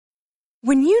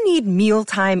When you need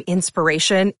mealtime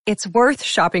inspiration, it's worth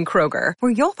shopping Kroger,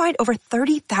 where you'll find over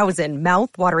 30,000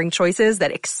 mouth-watering choices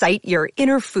that excite your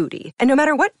inner foodie. And no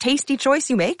matter what tasty choice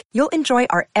you make, you'll enjoy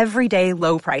our everyday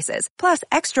low prices, plus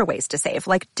extra ways to save,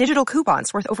 like digital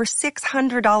coupons worth over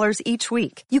 $600 each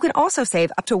week. You can also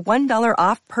save up to $1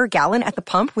 off per gallon at the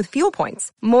pump with fuel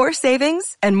points. More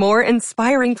savings and more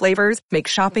inspiring flavors make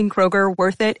shopping Kroger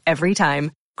worth it every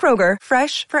time. Kroger,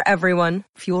 fresh for everyone.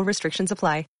 Fuel restrictions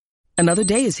apply. Another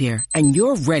day is here, and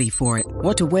you're ready for it.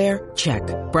 What to wear? Check.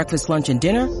 Breakfast, lunch, and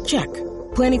dinner? Check.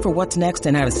 Planning for what's next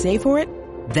and how to save for it?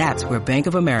 That's where Bank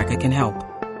of America can help.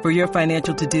 For your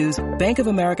financial to-dos, Bank of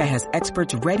America has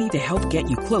experts ready to help get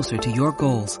you closer to your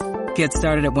goals. Get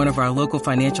started at one of our local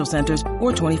financial centers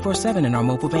or 24/7 in our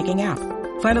mobile banking app.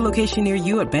 Find a location near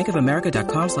you at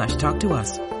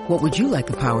bankofamerica.com/talktous. What would you like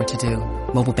the power to do?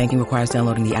 Mobile banking requires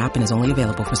downloading the app and is only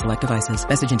available for select devices.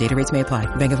 Message and data rates may apply.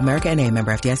 Bank of America N.A.,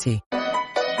 member FDIC.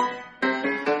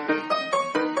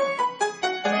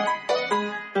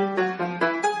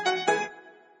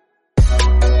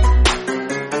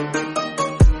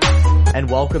 And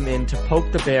welcome into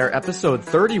Poke the Bear, episode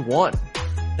 31.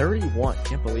 31,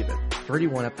 can't believe it.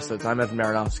 31 episodes. I'm Evan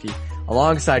Marinofsky,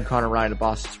 alongside Connor Ryan of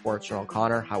Boston Sports Journal.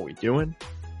 Connor, how are we doing?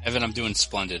 Evan, I'm doing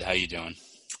splendid. How you doing?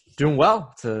 Doing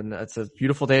well. It's a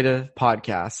beautiful day to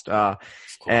podcast. Of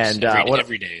course. And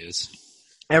every day is.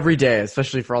 Every day,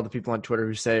 especially for all the people on Twitter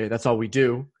who say that's all we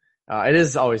do. It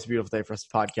is always a beautiful day for us to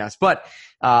podcast, but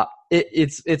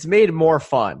it's made more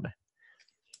fun.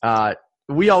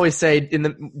 We always say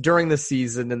during the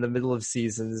season, in the middle of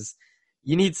seasons,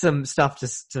 you need some stuff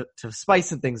to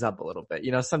spice things up a little bit.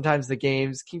 You know, sometimes the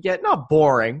games can get not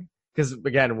boring because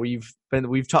again, we've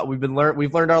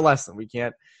learned our lesson. We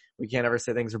can't ever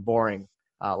say things are boring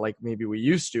like maybe we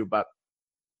used to, but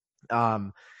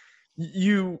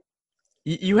you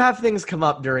have things come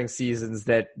up during seasons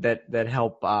that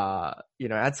help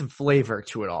add some flavor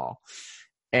to it all.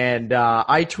 And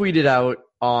I tweeted out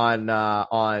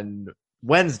on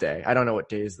Wednesday. I don't know what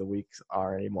days of the week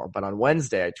are anymore, but on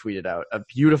Wednesday I tweeted out a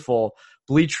beautiful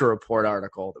Bleacher Report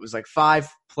article that was like 5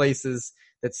 places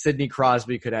that Sidney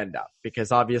Crosby could end up,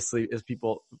 because obviously, as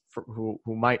people who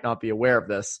might not be aware of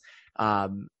this,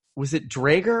 was it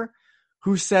Drager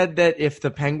who said that if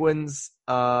the Penguins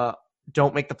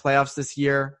don't make the playoffs this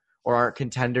year or aren't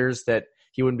contenders, that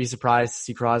he wouldn't be surprised to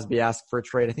see Crosby ask for a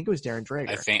trade? I think it was Darren Drager.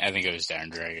 I think it was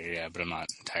Darren Drager, yeah, but I'm not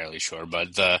entirely sure.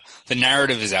 But the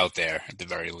narrative is out there at the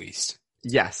very least.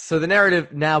 Yes. So the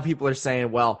narrative now, people are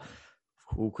saying, well,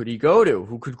 who could he go to?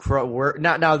 Who could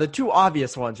now the two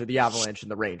obvious ones are the Avalanche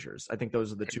and the Rangers. I think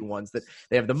those are the two ones that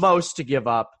they have the most to give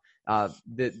up.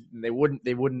 That they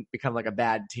wouldn't become like a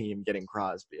bad team getting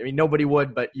Crosby. I mean, nobody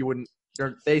would, but you wouldn't.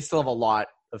 They still have a lot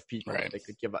of people that they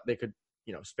could give up. They could,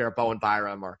 spare Bowen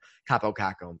Byram or Capo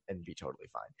Caco and be totally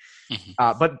fine.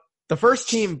 Mm-hmm. But the first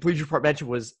team Bleacher Report mentioned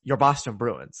was your Boston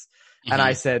Bruins. Mm-hmm. And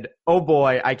I said, oh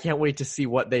boy, I can't wait to see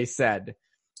what they said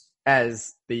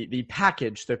as the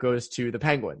package that goes to the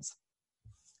Penguins.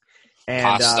 And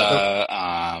Costa,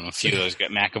 a few of those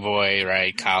got McAvoy,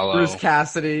 right? Kahlo. Bruce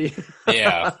Cassidy.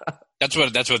 Yeah. That's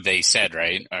what they said,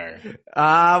 right? Or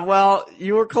well,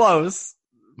 you were close.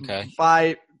 Okay.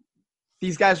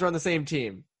 These guys are on the same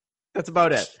team. That's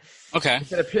about it. Okay. He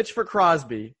said a pitch for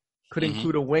Crosby could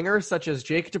include a winger such as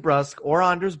Jake DeBrusk or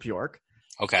Anders Bjork.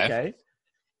 Okay.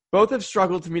 Both have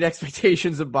struggled to meet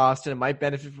expectations of Boston and might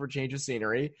benefit from a change of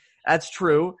scenery. That's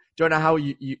true. Don't know how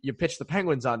you pitch the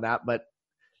Penguins on that, but,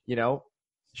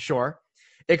 sure.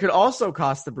 It could also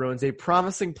cost the Bruins a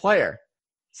promising player,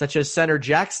 such as center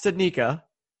Jack Studnicka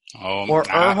or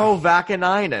Urho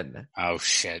Vakanainen. Oh,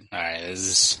 shit. All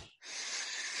right.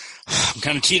 I'm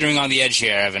kind of teetering on the edge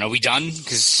here, Evan. Are we done?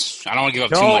 Because I don't want to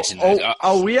give up too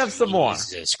much. We have some more.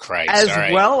 Jesus Christ. As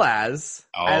right. well as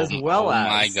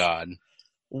my God,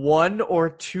 1 or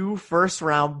 2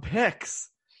 first-round picks.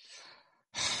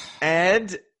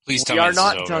 And please tell we me are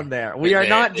not done there. We are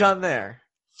not done there.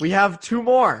 We have 2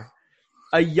 more.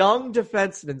 A young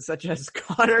defenseman such as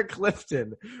Connor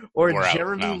Clifton or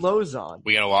Jeremy Lauzon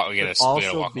we gotta walk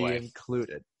away.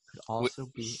 Included. Could also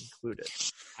be included.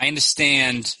 I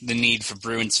understand the need for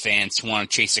Bruins fans to want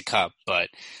to chase a cup, but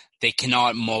they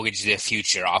cannot mortgage their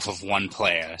future off of one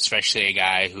player, especially a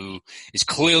guy who is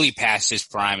clearly past his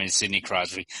prime in Sidney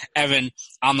Crosby. Evan,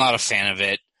 I'm not a fan of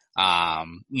it.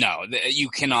 No, you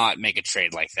cannot make a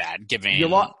trade like that.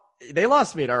 They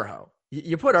lost me at Urho.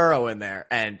 You put Urho in there,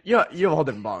 and you have a whole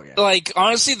different ballgame. Like,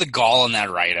 honestly, the gall on that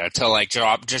writer to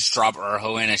drop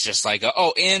Urho in, it's just like,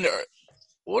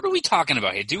 what are we talking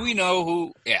about here? Do we know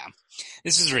who? Yeah,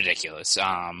 this is ridiculous.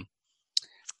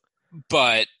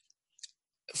 But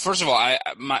first of all,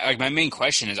 my main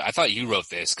question is, I thought you wrote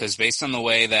this because based on the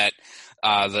way that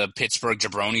the Pittsburgh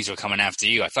jabronis were coming after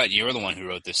you, I thought you were the one who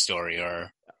wrote this story.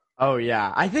 Or oh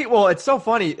yeah, I think. Well, it's so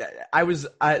funny.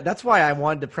 That's why I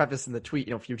wanted to preface in the tweet.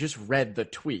 If you just read the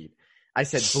tweet, I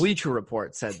said Bleacher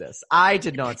Report said this. I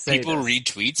did not say people this. read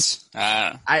tweets.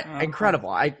 Incredible.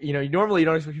 Normally you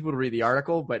don't expect people to read the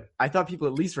article, but I thought people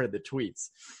at least read the tweets.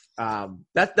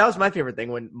 That was my favorite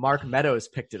thing when Mark Meadows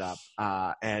picked it up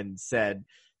and said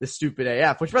the stupid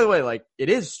AF, which by the way, like, it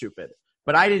is stupid,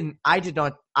 but I did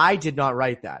not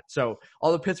write that. So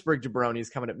all the Pittsburgh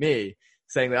jabronis coming at me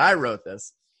saying that I wrote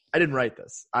this. I didn't write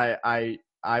this. I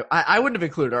wouldn't have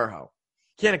included Urho.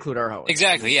 Can't include Urho.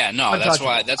 Exactly. Yeah. No. That's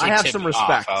what. That's what I have some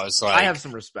respect. I was like, I have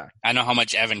some respect. I know how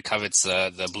much Evan covets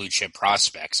the blue chip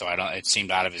prospect, so it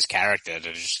seemed out of his character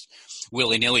to just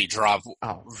willy nilly drop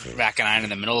Vacanine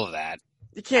in the middle of that.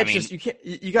 You can't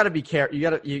you got to be careful. You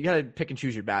got to pick and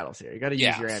choose your battles here. You got to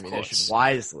use your ammunition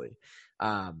wisely.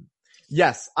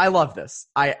 Yes, I love this.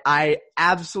 I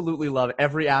absolutely love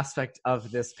every aspect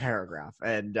of this paragraph,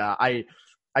 and I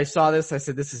saw this. I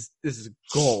said this is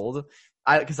gold.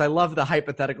 Because I love the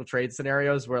hypothetical trade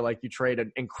scenarios where like you trade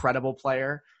an incredible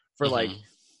player for like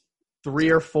 3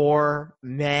 or 4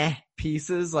 meh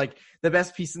pieces. Like the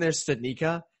best piece in there is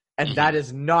Studnicka, and that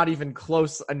is not even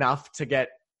close enough to get.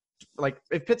 Like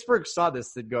if Pittsburgh saw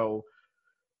this, they'd go,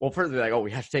 well, first they're like, oh,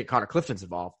 we have to take Connor Clifton's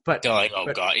involved. But they're like,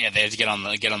 god, yeah, they have to get on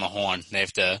the horn. They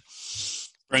have to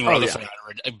bring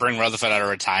Rutherford out of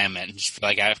retirement and just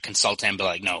like consult him, be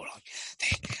like, no,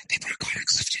 they brought Connor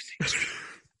Clifton.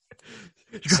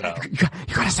 You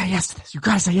gotta say yes to this. You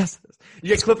gotta say yes to this. You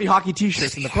get Cliffy hockey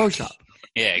T-shirts in the pro shop.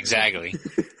 Yeah, exactly.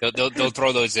 They'll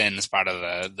throw those in as part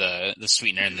of the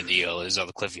sweetener in the deal is all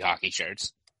the Cliffy hockey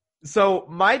shirts. So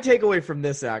my takeaway from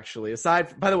this, actually,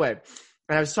 by the way,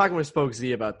 and I was talking with Spoke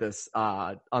Z about this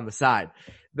on the side.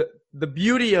 The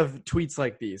beauty of tweets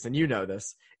like these, and you know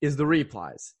this, is the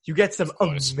replies. You get some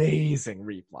amazing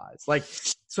replies. Like,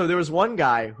 so there was one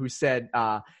guy who said,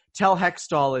 "Tell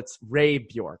Hextall it's Ray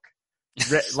Bjork."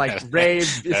 Ray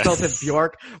is spelled as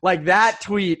Bjork. Like that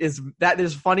tweet is that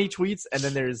there's funny tweets and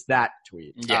then there's that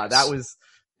tweet. Yes.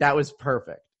 That was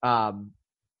perfect.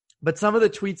 But some of the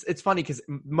tweets, it's funny because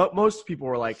most people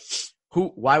were like,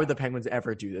 why would the Penguins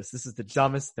ever do this? This is the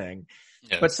dumbest thing.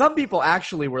 Yes. But some people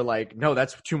actually were like, no,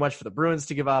 that's too much for the Bruins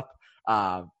to give up.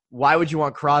 Why would you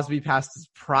want Crosby past his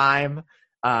prime?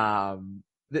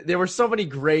 There were so many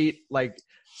great, like,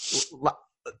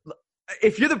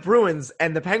 if you're the Bruins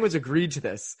and the Penguins agreed to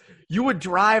this, you would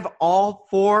drive all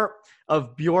 4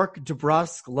 of Bjork,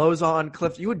 DeBrusk, Lauzon,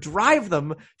 Clift. You would drive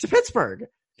them to Pittsburgh.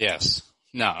 Yes.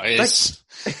 No, it's.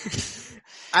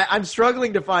 I'm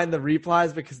struggling to find the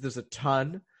replies because there's a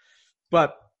ton,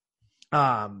 but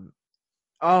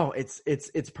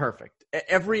it's perfect.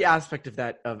 Every aspect of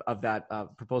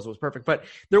that proposal was perfect. But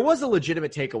there was a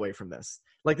legitimate takeaway from this.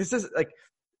 Like this is like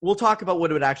we'll talk about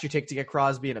what it would actually take to get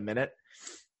Crosby in a minute.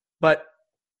 But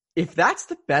if that's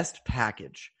the best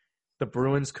package the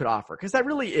Bruins could offer, because that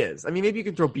really is. I mean, maybe you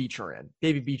can throw Beecher in.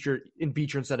 Maybe Beecher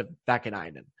instead of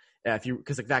Vakanainen.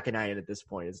 Because like Vakanainen at this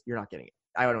point you're not getting it.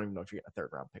 I don't even know if you're getting a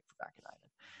 3rd round pick for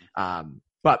Vakanainen.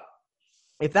 But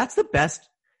if that's the best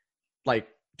like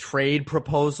trade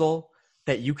proposal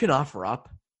that you can offer up,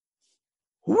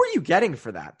 who are you getting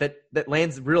for that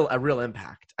lands a real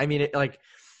impact? I mean,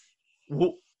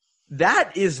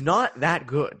 that is not that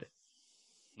good.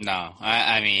 No,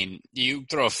 I mean, you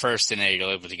throw a first in there,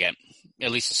 you're able to get at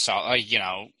least a solid,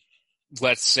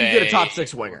 let's say. You get a top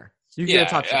 6 winger. Get a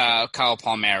top 6 winger. Kyle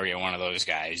Palmieri or one of those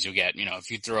guys. You get,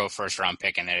 if you throw a first round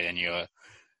pick in there, then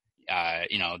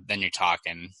then you're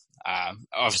talking.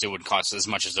 Obviously it wouldn't cost as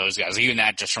much as those guys. Even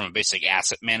that just from a basic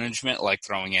asset management, like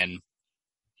throwing in,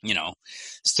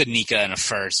 Studnicka in a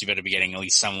first, you better be getting at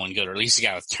least someone good, or at least a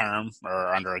guy with term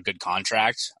or under a good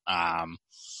contract.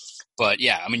 But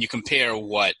yeah, I mean, you compare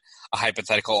what a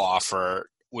hypothetical offer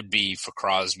would be for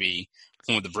Crosby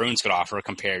and what the Bruins could offer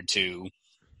compared to,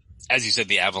 as you said,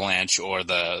 the Avalanche or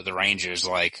the Rangers.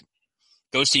 Like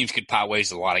those teams could part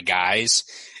ways with a lot of guys.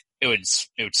 It would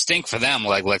stink for them.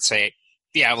 Like let's say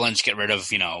the Avalanche get rid of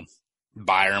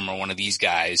Byram or one of these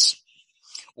guys,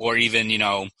 or even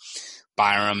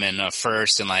Byram in a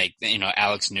first and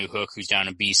Alex Newhook, who's down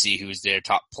in BC, who's their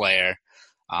top player.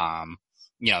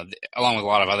 Along with a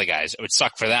lot of other guys, it would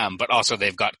suck for them, but also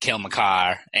they've got Cale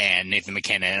Makar and Nathan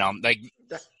McKinnon, and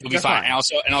it'll be fine.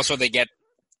 And also they get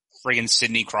friggin'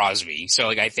 Sidney Crosby, so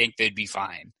I think they'd be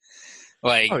fine.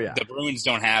 The Bruins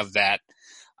don't have that,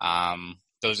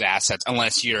 those assets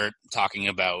unless you're talking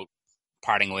about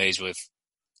parting ways with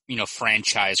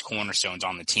franchise cornerstones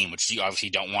on the team, which you obviously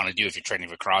don't want to do if you're trading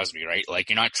for Crosby, right? Like,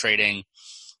 you're not trading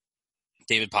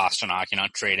David Pastrnak, you're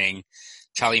not trading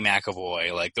Charlie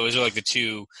McAvoy. Like, those are like the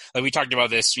two, like we talked about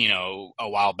this, a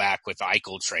while back with the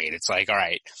Eichel trade. It's like, all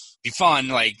right, be fun.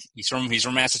 Like, he's from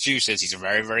Massachusetts. He's a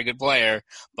very, very good player,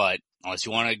 but unless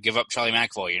you want to give up Charlie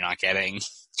McAvoy, you're not getting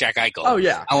Jack Eichel. Oh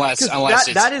yeah. Unless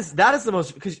that is the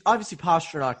most, because obviously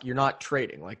Pastrnak, you're not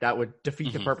trading. Like, that would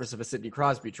defeat the purpose of a Sidney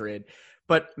Crosby trade.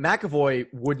 But McAvoy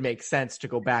would make sense to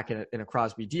go back in a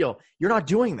Crosby deal. You're not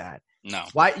doing that. No.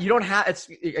 Why? You don't have, it's,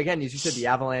 again, as you said, the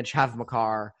Avalanche have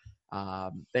Makar.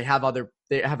 They have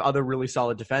other really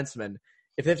solid defensemen.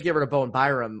 If they have to get rid of Bowen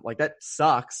Byram, like, that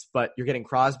sucks, but you're getting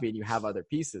Crosby and you have other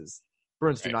pieces.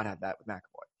 Bruins do not have that with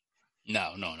McAvoy.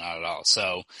 No, not at all.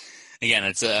 So, again,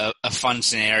 it's a fun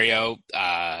scenario,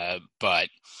 but,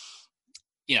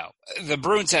 the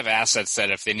Bruins have assets that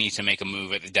if they need to make a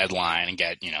move at the deadline and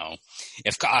get,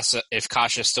 if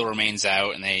Kasha still remains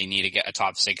out and they need to get a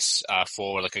top six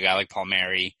forward, like a guy like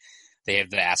Palmieri, they have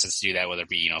the assets to do that, whether it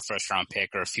be, first round pick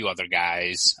or a few other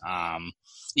guys,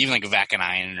 even like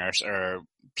Vakanainen or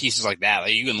pieces like that.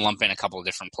 Like, you can lump in a couple of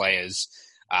different players.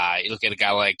 You look at a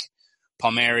guy like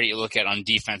Palmieri, you look at on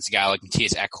defense a guy like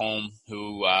Mattias Ekholm,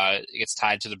 who gets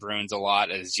tied to the Bruins a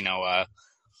lot as,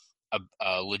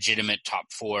 a legitimate top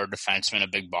four defenseman, a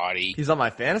big body. He's on my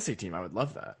fantasy team. I would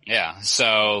love that. Yeah.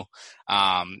 So,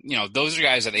 those are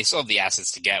guys that they still have the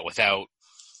assets to get without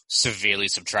severely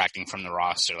subtracting from the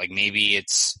roster. Like, maybe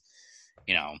it's,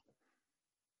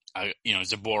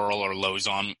 Zaboral or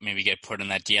Lozon maybe get put in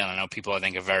that deal. I know people, I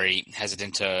think, are very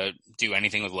hesitant to do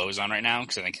anything with Lozon right now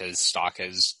because I think his stock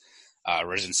has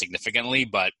risen significantly,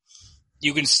 but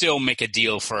you can still make a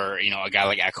deal for, a guy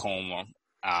like Ekholm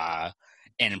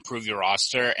and improve your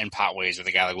roster and part ways with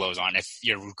a guy like Lozon if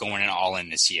you're going in all in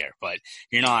this year. But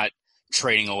you're not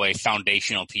trading away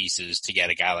foundational pieces to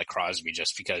get a guy like Crosby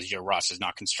just because your roster is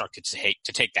not constructed to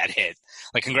take that hit.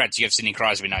 Like, congrats, you have Sidney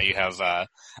Crosby. Now you have a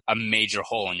major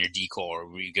hole in your decor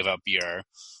where you give up your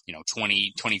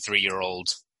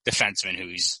 23-year-old defenseman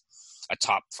who's a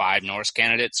top 5 Norris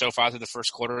candidate so far through the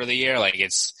first quarter of the year. Like,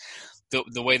 it's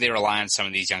the way they rely on some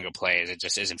of these younger players, it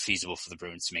just isn't feasible for the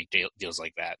Bruins to make deals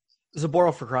like that.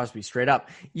 Zaboral for Crosby, straight up.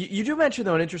 You do mention,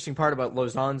 though, an interesting part about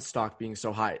Lozon's stock being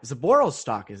so high. Zaboral's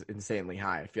stock is insanely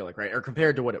high, I feel like, right? Or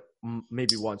compared to what it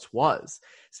maybe once was.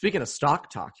 Speaking of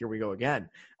stock talk, here we go again.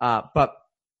 But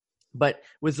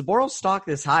with Zaboral's stock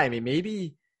this high, I mean,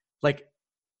 maybe, like,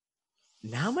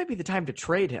 now might be the time to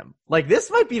trade him. Like, this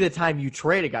might be the time you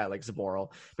trade a guy like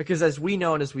Zaboral, because as we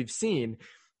know and as we've seen,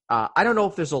 I don't know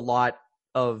if there's a lot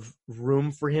of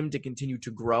room for him to continue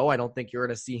to grow. I don't think you're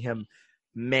going to see him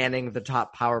manning the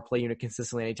top power play unit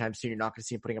consistently anytime soon. You're not going to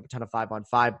see him putting up a ton of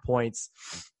 5-on-5 points.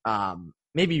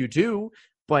 Maybe you do,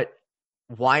 but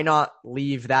why not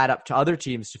leave that up to other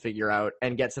teams to figure out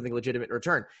and get something legitimate in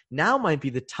return? Now might be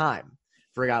the time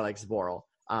for a guy like Zaboral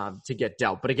to get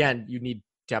dealt. But again, you need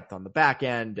depth on the back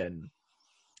end, and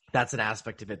that's an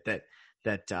aspect of it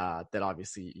that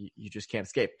obviously you just can't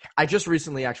escape. I just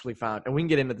recently actually found, and we can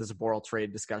get into the Zaboral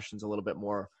trade discussions a little bit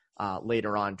more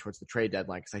later on towards the trade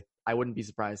deadline, because I wouldn't be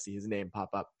surprised to see his name pop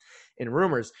up in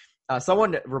rumors.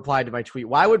 Someone replied to my tweet,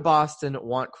 why would Boston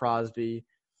want Crosby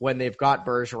when they've got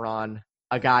Bergeron,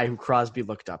 a guy who Crosby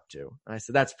looked up to? And I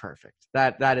said, that's perfect.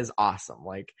 That is awesome.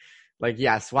 Like,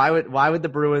 yes, why would the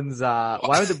Bruins that's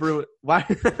perfect. Why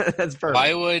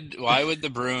would the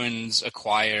Bruins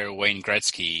acquire Wayne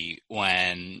Gretzky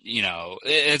when,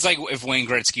 it's like if Wayne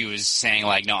Gretzky was saying,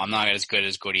 like, no, I'm not as good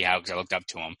as Gordie Howe because I looked up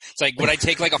to him. It's like, would I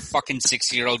take like a fucking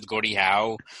 60-year-old Gordie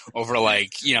Howe over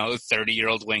like,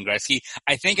 30-year-old Wayne Gretzky?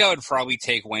 I think I would probably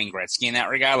take Wayne Gretzky in that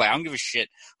regard. Like, I don't give a shit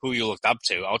who you looked up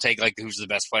to. I'll take like who's the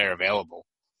best player available.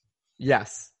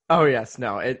 Yes. Oh yes,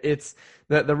 no. It's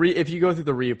if you go through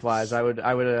the replies, I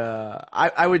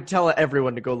would tell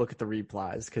everyone to go look at the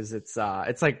replies, because it's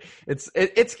like some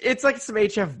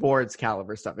HF boards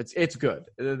caliber stuff. It's good.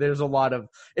 There's a lot of.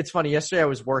 It's funny. Yesterday I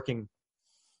was working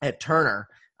at Turner,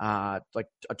 like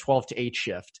a 12 to 8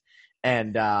 shift,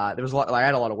 and there was a lot. Like, I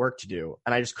had a lot of work to do,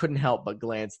 and I just couldn't help but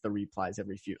glance at the replies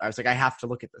every few. I was like, I have to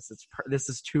look at this. This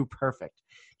is too perfect.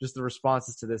 Just the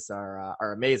responses to this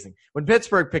are amazing. When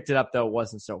Pittsburgh picked it up, though, it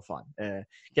wasn't so fun.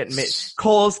 Getting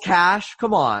Cole's cash,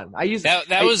 come on.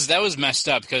 That was messed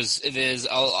up, because there's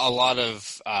a lot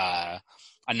of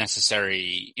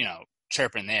unnecessary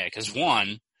chirping there. Because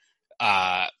one,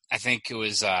 I think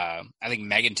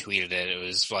Megan tweeted it. It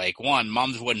was like, one,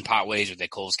 moms wouldn't part ways with their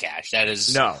Cole's cash. That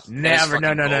is never.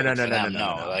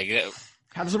 No. Like,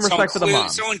 have some respect for the mom.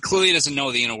 Someone clearly doesn't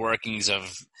know the inner workings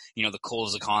of the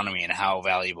Cole's economy and how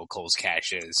valuable Cole's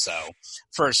cash is. So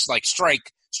first, like,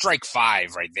 strike strike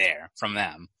 5 right there from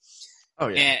them. Oh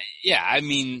yeah. And yeah, I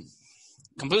mean,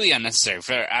 completely unnecessary.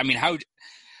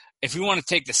 If we want to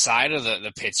take the side of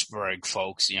the Pittsburgh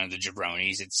folks, the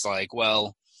jabronis, it's like,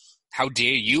 well, how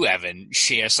dare you, Evan,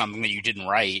 share something that you didn't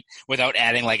write without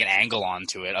adding like an angle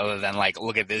onto it, other than like,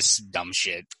 look at this dumb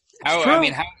shit. How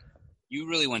you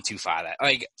really went too far. That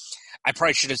like, I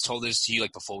probably should have told this to you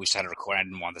like before we started recording. I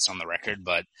didn't want this on the record,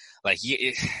 but like,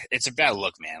 it's a bad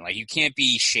look, man. Like, you can't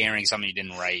be sharing something you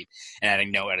didn't write and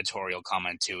adding no editorial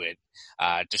comment to it,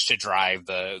 just to drive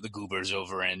the goobers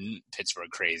over in Pittsburgh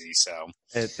crazy. So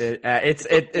let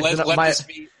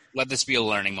this be a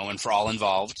learning moment for all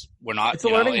involved. We're not. It's a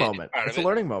learning moment. It's a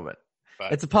learning moment.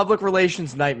 But it's a public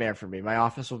relations nightmare for me. My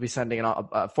office will be sending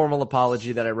a formal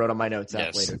apology that I wrote on my notes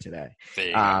app later today. There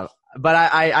you go. But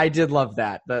I did love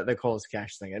that, the Coles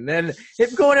Cash thing. And then him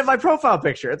going in my profile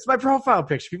picture. It's my profile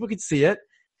picture. People can see it.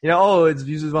 It's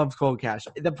uses mom's Cold Cash.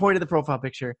 The point of the profile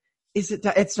picture is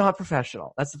it's not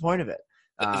professional. That's the point of it.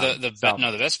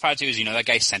 The best part too is, that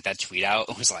guy sent that tweet out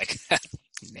and was like,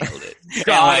 nailed it.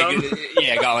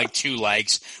 Got like 2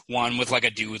 likes. One with like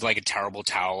a dude with like a terrible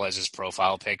towel as his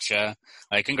profile picture.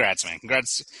 Like, congrats, man.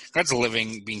 Congrats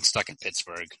being stuck in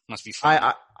Pittsburgh. Must be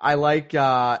fun. I like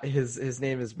his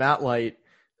name is Matt Light.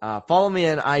 Follow me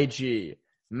on IG,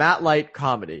 Matt Light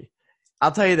Comedy.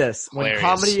 I'll tell you this: Hilarious. When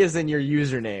comedy is in your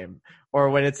username or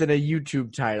when it's in a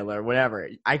YouTube title or whatever,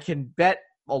 I can bet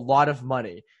a lot of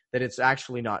money that it's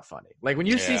actually not funny. Like when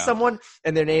you see someone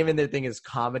and their name and their thing is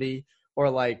comedy, or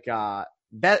like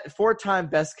 4-time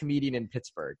best comedian in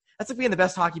Pittsburgh. That's like being the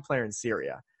best hockey player in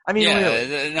Syria. I mean,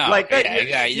 really,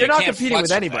 you're not competing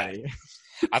with anybody.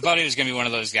 I thought he was going to be one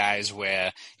of those guys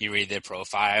where you read their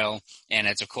profile, and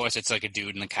it's like a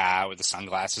dude in the car with the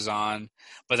sunglasses on,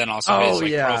 but then also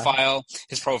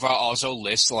his profile also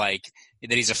lists like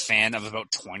that he's a fan of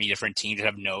about 20 different teams that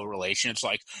have no relation. It's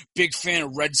like big fan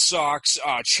of Red Sox,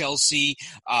 Chelsea,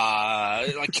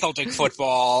 like Celtic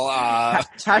football,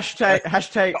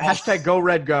 hashtag go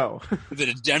Red Go.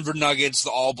 The Denver Nuggets,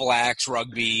 the All Blacks,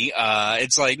 rugby.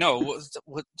 It's like, no,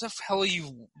 what the hell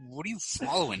what are you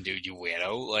following, dude, you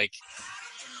weirdo? Like,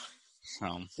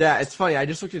 yeah, it's funny. I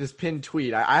just looked at his pinned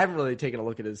tweet. I haven't really taken a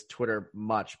look at his Twitter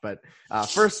much, but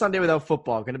first Sunday without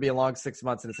football, going to be a long 6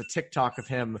 months, and it's a TikTok of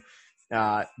him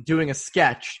doing a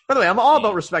sketch. By the way, I'm all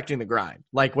about respecting the grind.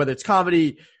 Like whether it's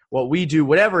comedy, what we do,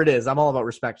 whatever it is, I'm all about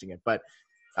respecting it. But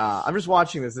I'm just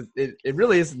watching this. It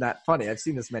really isn't that funny. I've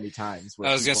seen this many times.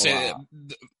 I was going to say,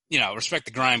 respect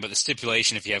the grind, but the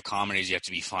stipulation, if you have comedies, you have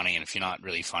to be funny. And if you're not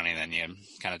really funny, then you're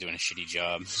kind of doing a shitty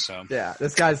job. So yeah,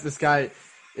 this guy.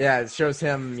 Yeah, it shows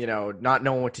him, not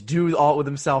knowing what to do with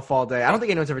himself all day. I don't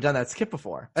think anyone's ever done that skit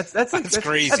before. That's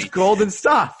crazy. That's golden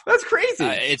stuff. That's crazy.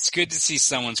 It's good to see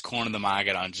someone's corner the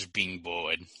market on just being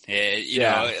bored.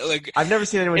 Like I've never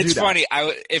seen anyone do that. It's funny.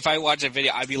 If I watch a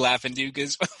video, I'd be laughing, dude,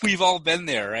 because we've all been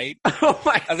there, right? Oh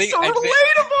my,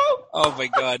 relatable. Oh my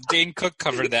God, Dane Cook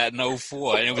covered that in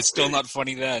 2004, and it was still not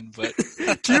funny then. But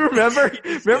do you remember?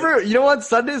 On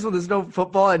Sundays when there's no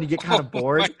football and you get kind of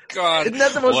bored? Oh my God, isn't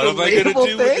that the most relatable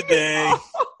thing? Today.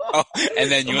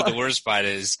 And then the worst part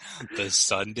is the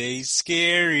Sunday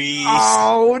Scaries.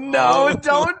 Oh no,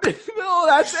 don't. No,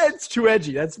 that's too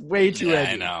edgy. That's way too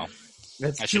edgy. I know.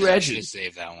 That's too edgy. I should have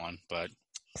saved that one, but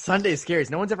Sunday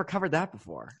Scaries. No one's ever covered that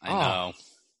before. I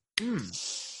know.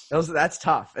 That's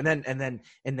tough. And then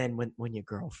when your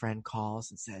girlfriend calls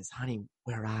and says, "Honey,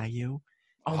 where are you?"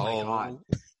 Oh my God.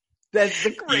 That's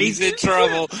the craziest. He's in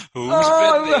trouble.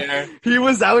 Who's been there? He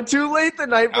was out too late the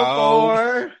night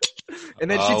before.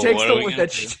 And then she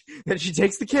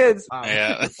takes the kids.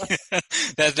 Yeah.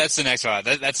 That's the next one.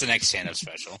 That's the next stand-up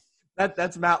special.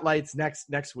 That's Matt Light's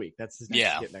next week. That's his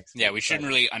next skit next week. Yeah, we shouldn't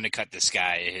really undercut this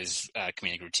guy, his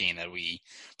comedic routine that we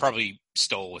probably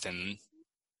stole within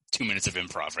 2 minutes of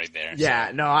improv right there. Yeah,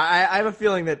 so. No, I have a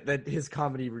feeling that his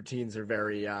comedy routines are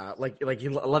very like he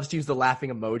loves to use the laughing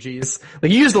emojis.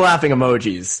 Like you use the laughing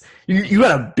emojis, you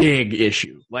got a big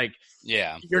issue. Like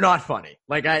you're not funny.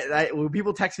 Like I when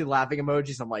people text me laughing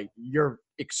emojis, I'm like, you're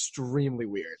extremely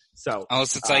weird. So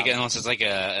unless it's like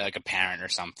a parent or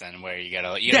something where you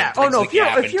gotta bridge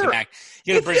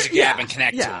the gap and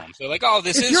connect to them. So like,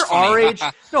 this is you're funny. Our age.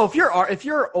 No, if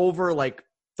you're over like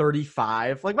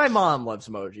 35, like my mom loves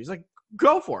emojis, like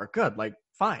go for it, good, like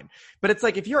fine. But it's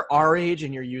like if you're our age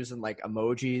and you're using like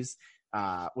emojis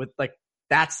with like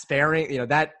that sparing,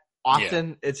 that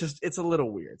often, it's a little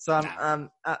weird. So I'm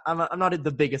not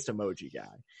the biggest emoji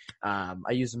guy.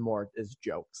 I use them more as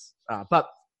jokes. But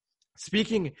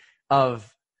speaking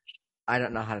of I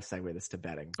don't know how to segue this to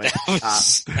betting, but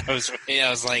I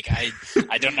was like,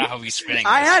 I don't know how he's spinning.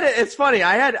 I had it. It's funny.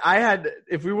 I had.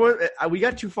 If we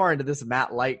got too far into this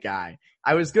Matt Light guy,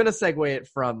 I was gonna segue it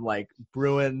from like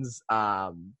Bruins,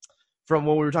 from when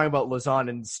we were talking about Lausanne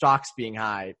and stocks being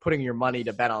high, putting your money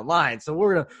to Bet Online. So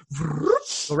we're gonna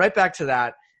go right back to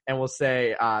that, and we'll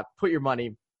say, put your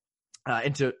money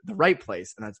into the right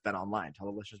place, and that's Bet Online. Tell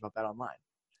the listeners about Bet Online.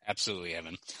 Absolutely,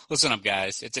 Evan. Listen up,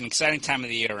 guys. It's an exciting time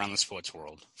of the year around the sports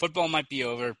world. Football might be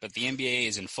over, but the NBA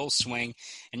is in full swing,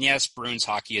 and yes, Bruins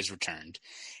hockey has returned.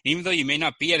 And even though you may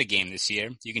not be at a game this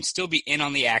year, you can still be in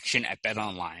on the action at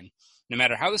BetOnline. No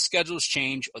matter how the schedules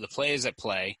change or the players that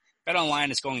play,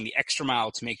 BetOnline is going the extra mile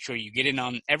to make sure you get in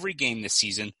on every game this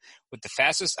season with the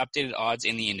fastest updated odds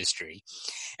in the industry.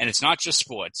 And it's not just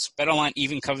sports. BetOnline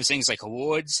even covers things like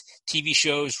awards, TV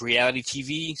shows, reality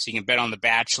TV, so you can bet on The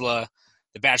Bachelor,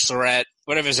 The Bachelorette,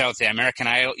 whatever's out there, American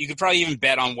Idol. You could probably even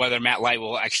bet on whether Matt Light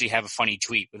will actually have a funny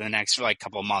tweet within the next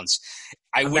couple of months.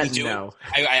 I wouldn't do it.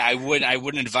 I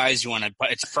wouldn't advise you on it,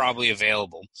 but it's probably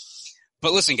available.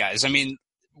 But listen, guys, I mean,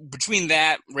 between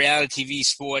that, reality TV,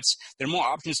 sports, there are more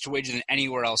options to wager than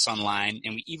anywhere else online,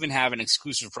 and we even have an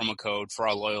exclusive promo code for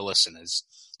our loyal listeners.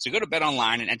 So go to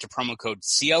BetOnline and enter promo code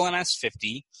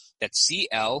CLNS50, that's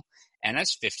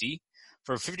CLNS50,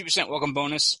 for a 50% welcome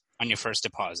bonus on your first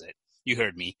deposit. You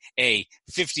heard me. A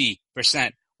 50%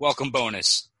 welcome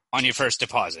bonus on your first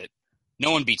deposit.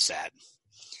 No one beats that.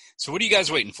 So what are you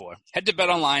guys waiting for? Head to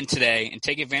BetOnline today and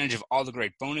take advantage of all the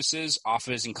great bonuses,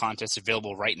 offers, and contests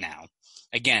available right now.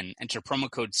 Again, enter promo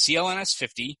code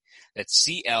CLNS50, that's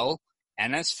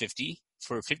CLNS50,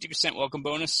 for a 50% welcome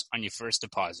bonus on your first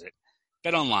deposit.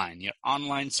 BetOnline, your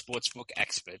online sportsbook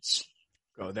experts.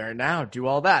 Go there now. Do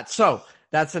all that. So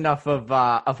that's enough of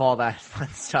all that fun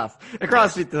stuff. The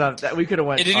Crosby stuff that we could have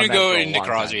went. It didn't go into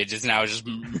Crosby. It just now just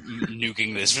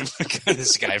nuking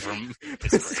this guy from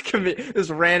Pittsburgh. This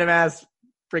random ass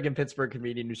freaking Pittsburgh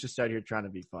comedian who's just out here trying to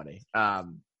be funny.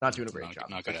 Not doing a great job.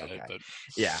 Not good at it, but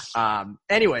yeah.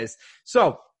 Anyways,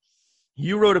 so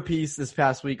you wrote a piece this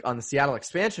past week on the Seattle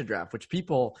expansion draft, which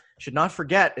people should not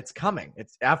forget. It's coming.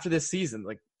 It's after this season.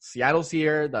 Like Seattle's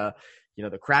here. The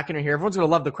Kraken are here. Everyone's gonna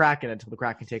love the Kraken until the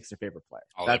Kraken takes their favorite player.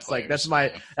 That's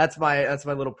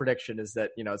my little prediction is that,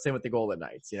 same with the Golden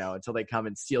Knights, until they come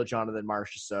and steal Jonathan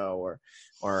Marchessault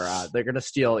or they're gonna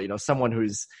steal, someone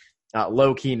who's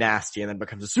low key nasty and then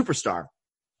becomes a superstar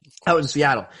out in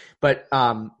Seattle. But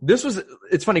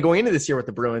it's funny going into this year with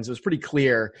the Bruins, it was pretty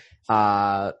clear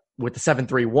with the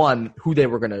 7-3-1 who they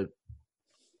were gonna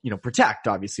protect.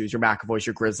 Obviously, it was your McAvoys,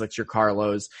 your Grzelcyks, your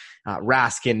Carlos,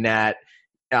 Raskin net.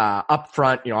 Up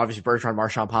front, obviously Bertrand,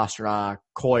 Marchand, Pastrnak,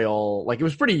 Coyle. Like, it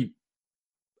was pretty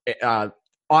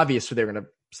obvious who they were going to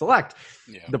select.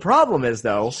 Yeah. The problem is,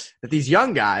 though, that these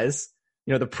young guys,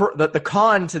 the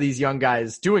con to these young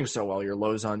guys doing so well, your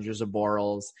Lauzons, your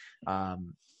Zaborals,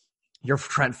 your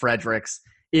Trent Fredericks,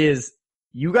 is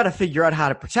you got to figure out how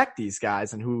to protect these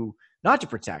guys and who not to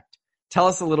protect. Tell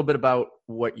us a little bit about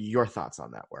what your thoughts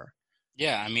on that were.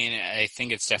 Yeah, I mean, I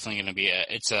think it's definitely going to be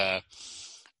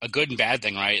a good and bad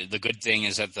thing, right? The good thing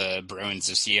is that the Bruins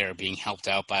this year are being helped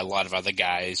out by a lot of other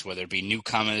guys, whether it be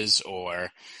newcomers or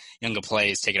younger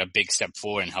players taking a big step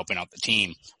forward and helping out the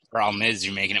team. Problem is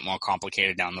you're making it more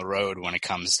complicated down the road when it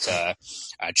comes to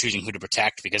choosing who to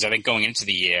protect, because I think going into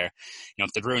the year,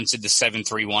 if the Bruins did the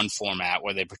 7-3-1 format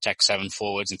where they protect 7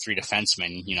 forwards and 3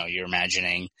 defensemen, you're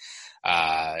imagining,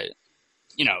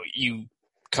 you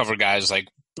cover guys like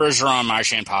Bergeron,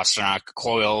 Marchand, Pastrnak.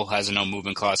 Coyle has a no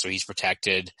movement clause, so he's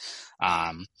protected.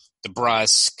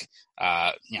 DeBrusk,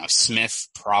 Smith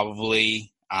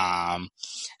probably. And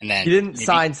then he didn't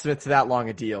sign Smith to that long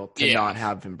a deal to not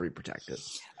have him be protected.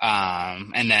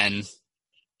 And then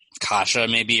Kasha,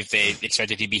 maybe if they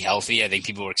expected he'd be healthy, I think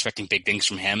people were expecting big things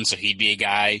from him, so he'd be a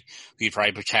guy who you'd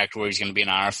probably protect where he's going to be an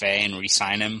RFA and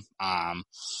re-sign him. And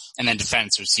then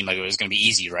defense would seem like it was going to be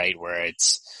easy, right? Where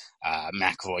it's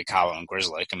McAvoy, Carlo, and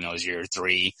Grzelcyk. I mean, those are your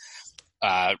 3,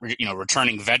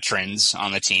 returning veterans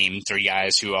on the team. 3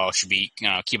 guys who all should be,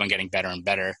 keep on getting better and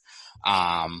better.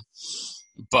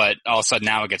 But all of a sudden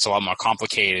now it gets a lot more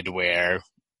complicated where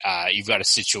you've got a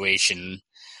situation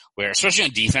where, especially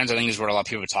on defense, I think is where a lot of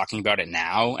people are talking about it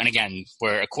now. And again,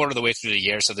 we're a quarter of the way through the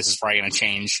year, so this is probably going to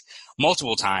change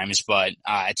multiple times. But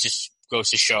it just goes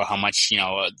to show how much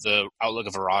the outlook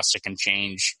of a roster can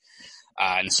change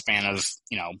in the span of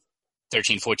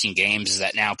 13, 14 games. Is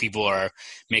that now people are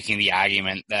making the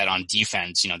argument that on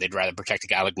defense, they'd rather protect a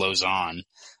guy like Lauzon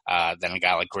than a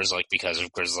guy like Grzelcyk because of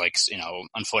Grzelcyk's,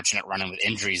 unfortunate run-in with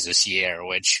injuries this year,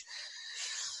 which,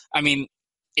 I mean,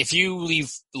 if you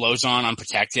leave Lozon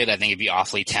unprotected, I think it'd be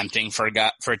awfully tempting for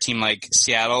a team like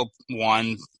Seattle.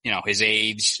 One, his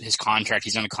age, his contract,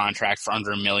 he's on a contract for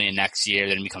under $1 million next year,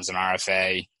 then he becomes an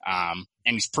RFA. And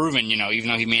he's proven, even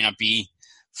though he may not be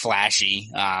flashy,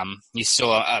 he's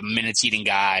still a minutes eating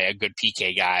guy, a good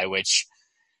PK guy, which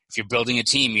if you're building a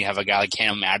team, you have a guy like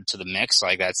him added to the mix.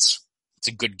 Like it's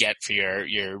a good get for your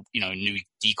new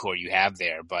decor you have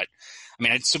there. But I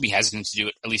mean, I'd still be hesitant to do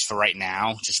it, at least for right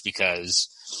now, just because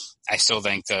I still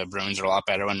think the Bruins are a lot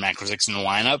better when Matt Grzelcyk's in the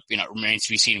lineup. It remains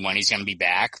to be seen when he's going to be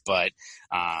back, but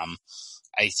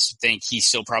I think he's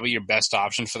still probably your best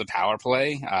option for the power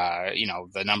play.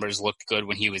 The numbers looked good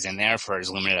when he was in there for as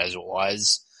limited as it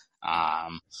was.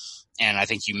 And I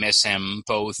think you miss him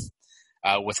both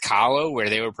with Kahlo, where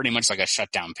they were pretty much like a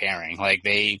shutdown pairing. Like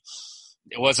it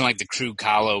wasn't like the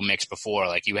Krug-Kahlo mix before.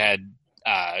 Like you had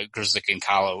Grzelcyk and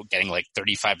Kahlo getting like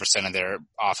 35% of their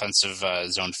offensive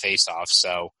zone faceoffs.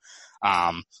 So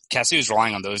Cassidy was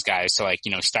relying on those guys to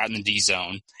start in the D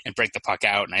zone and break the puck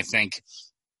out. And I think,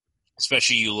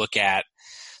 especially you look at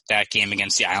that game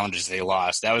against the Islanders they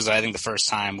lost, that was, I think, the first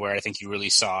time where I think you really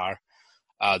saw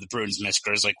the Bruins miss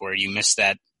Grzelcyk, where you missed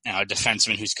that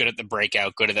defenseman who's good at the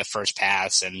breakout, good at the first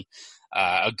pass, and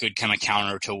a good kind of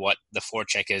counter to what the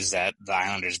forecheck is that the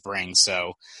Islanders bring.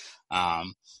 So,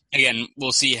 again,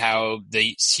 we'll see how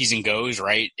the season goes,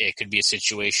 right? It could be a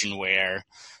situation where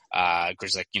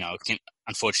Grzelcyk,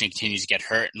 unfortunately continues to get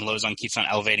hurt and Lozon keeps on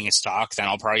elevating his stock. Then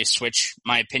I'll probably switch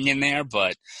my opinion there.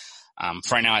 But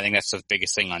for right now, I think that's the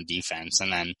biggest thing on defense.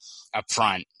 And then up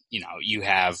front, you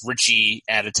have Ritchie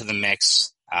added to the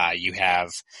mix. You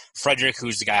have Frederic,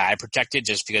 who's the guy I protected,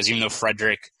 just because even though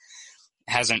Frederic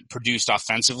hasn't produced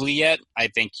offensively yet, I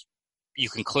think you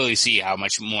can clearly see how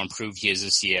much more improved he is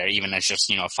this year, even as just,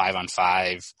 a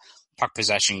 5-on-5 puck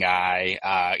possession guy,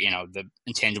 the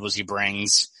intangibles he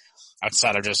brings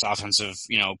outside of just offensive,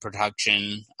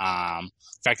 production. The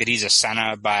fact that he's a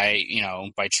center by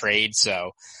trade.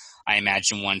 So I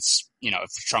imagine once,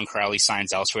 if Sean Crowley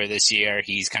signs elsewhere this year,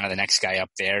 he's kind of the next guy up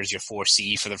there as your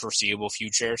 4C for the foreseeable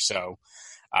future. So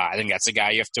I think that's a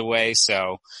guy you have to weigh.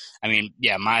 So, I mean,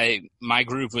 yeah, my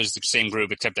group was the same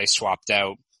group, except I swapped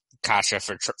out Kasha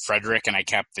for Frederic and I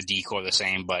kept the decor the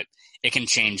same, but it can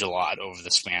change a lot over the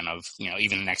span of,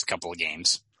 even the next couple of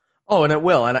games. Oh, and it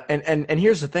will. And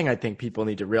here's the thing I think people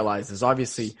need to realize is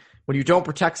obviously when you don't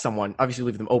protect someone, obviously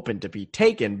leave them open to be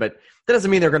taken, but that doesn't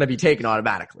mean they're going to be taken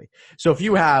automatically. So if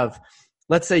you have,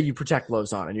 let's say you protect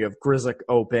Lozon and you have Grzelcyk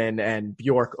open and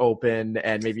Bjork open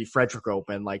and maybe Frederic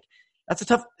open, like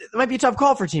it might be a tough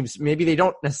call for teams. Maybe they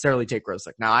don't necessarily take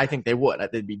Grzelcyk. Now I think they would.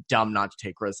 They'd be dumb not to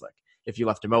take Grzelcyk if you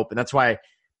left him open. That's why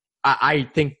I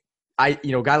think a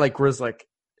guy like Grzelcyk,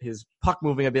 his puck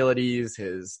moving abilities,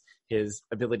 his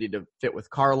ability to fit with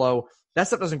Carlo, that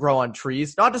stuff doesn't grow on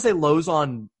trees. Not to say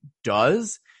Lozon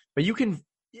does, but I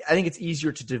think it's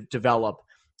easier to develop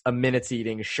a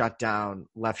minutes-eating, shutdown,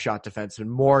 left-shot defenseman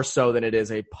more so than it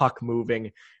is a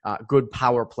puck-moving, good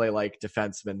power play-like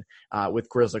defenseman with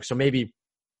Grzelcyk. So maybe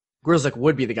Grzelcyk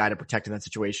would be the guy to protect in that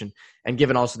situation. And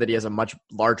given also that he has a much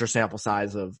larger sample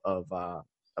size of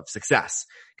success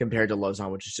compared to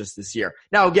Lozon, which is just this year.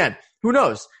 Now, again, who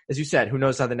knows? As you said, who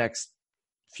knows how the next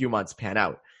few months pan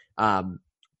out.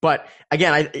 But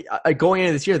again, I going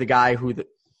into this year, the guy who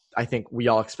I think we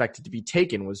all expected to be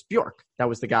taken was Bjork. That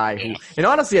was the guy who, and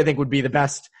honestly, I think would be the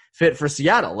best fit for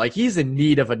Seattle. Like he's in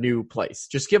need of a new place.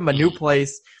 Just give him a new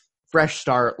place, fresh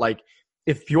start. Like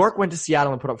if Bjork went to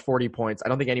Seattle and put up 40 points, I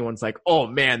don't think anyone's like, oh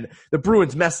man, the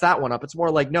Bruins messed that one up. It's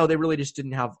more like, no, they really just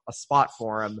didn't have a spot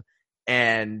for him.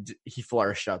 And he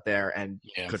flourished out there and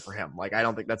good for him. Like, I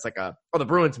don't think that's like the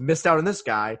Bruins missed out on this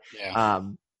guy. Yeah.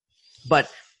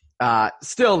 But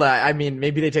still, I mean,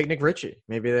 maybe they take Nick Ritchie.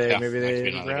 Maybe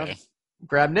they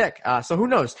grab Nick. So who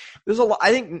knows? There's a lot.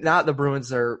 I think now the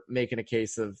Bruins are making a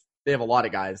case of they have a lot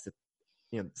of guys that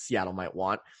Seattle might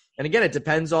want. And again, it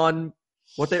depends on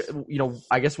what they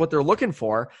I guess what they're looking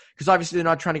for, because obviously they're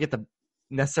not trying to get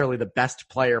necessarily the best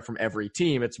player from every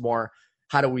team. It's more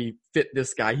how do we fit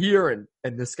this guy here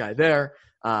and this guy there.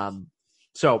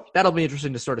 So that'll be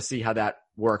interesting to sort of see how that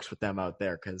works with them out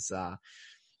there, because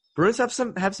Bruins have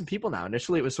some people now.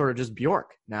 Initially, it was sort of just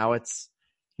Bjork. Now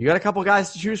you got a couple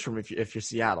guys to choose from if you're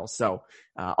Seattle. So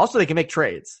also they can make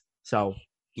trades. So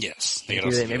yes,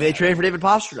 maybe they trade for David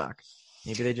Pastrnak.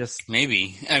 Maybe they just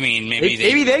maybe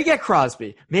they get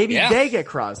Crosby. Maybe they get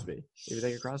Crosby.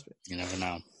 You never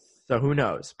know. So who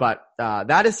knows? But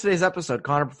that is today's episode.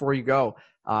 Connor, before you go,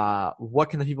 what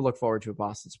can the people look forward to at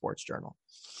Boston Sports Journal?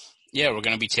 Yeah, we're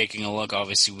going to be taking a look.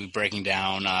 Obviously, we're breaking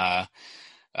down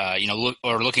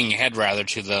looking ahead rather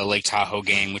to the Lake Tahoe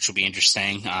game, which will be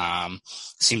interesting.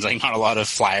 Seems like not a lot of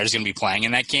Flyers going to be playing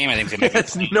in that game. I think they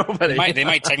might be nobody. They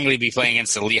might technically be playing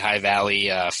against the Lehigh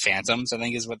Valley Phantoms, I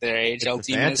think is what their AHL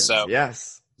team Phantoms, is. So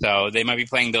yes. So they might be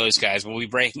playing those guys. We'll be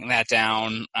breaking that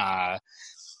down, planning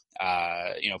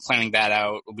that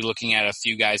out. We'll be looking at a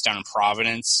few guys down in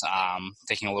Providence,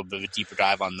 taking a little bit of a deeper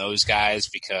dive on those guys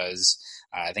because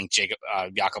I think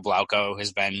Jakub Lauko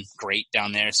has been great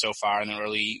down there so far in the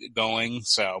early going.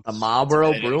 So the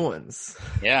Marlboro Bruins.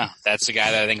 Yeah, that's a guy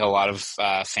that I think a lot of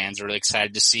fans are really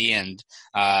excited to see. And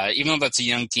even though that's a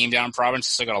young team down in Providence,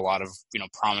 it's still got a lot of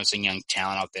promising young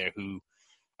talent out there who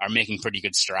are making pretty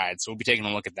good strides. So we'll be taking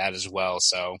a look at that as well.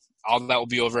 So all of that will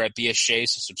be over at BSJ.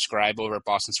 So subscribe over at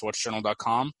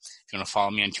BostonSportsJournal.com. If you want to follow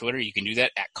me on Twitter, you can do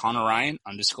that at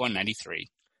ConnorRyan_93.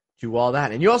 Do all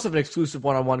that. And you also have an exclusive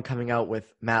one-on-one coming out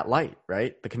with Matt Light,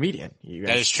 right? The comedian.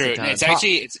 That is true. It's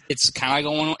actually, it's kind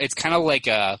of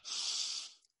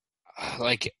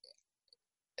like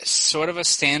sort of a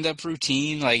stand-up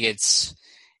routine. Like it's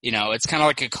kind of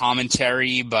like a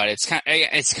commentary, but it's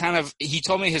kind of, he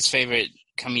told me his favorite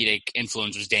comedic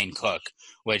influence was Dane Cook,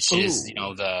 which is,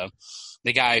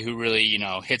 the guy who really,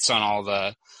 hits on all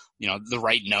the, the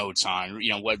right notes on,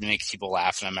 what makes people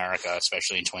laugh in America,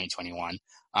 especially in 2021.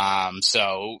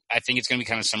 So I think it's going to be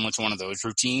kind of similar to one of those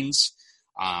routines.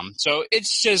 So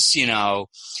it's just,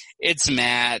 it's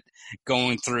Matt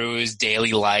going through his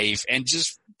daily life and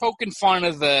just poking fun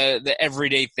of the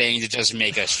everyday things that just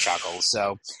make us chuckle.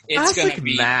 So it's going to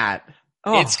be Matt.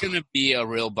 Oh. It's going to be a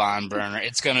real barn burner.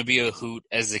 It's going to be a hoot,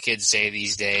 as the kids say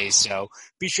these days. So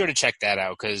be sure to check that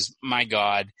out because, my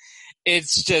God,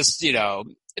 it's just,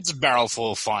 it's a barrel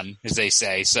full of fun, as they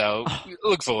say. So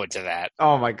look forward to that.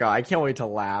 Oh, my God. I can't wait to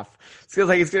laugh. It feels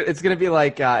like it's going to be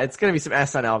like it's going to be some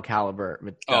SNL caliber.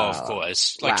 Of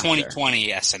course. Like laughter. 2020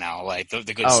 SNL, like the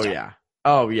good stuff. Oh, yeah.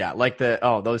 Oh yeah, like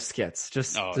those skits,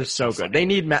 just so good. They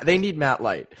need Matt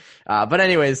Light. But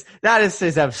anyways, that is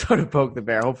today's episode of Poke the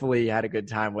Bear. Hopefully you had a good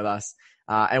time with us.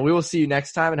 And we will see you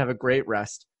next time and have a great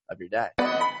rest of your day.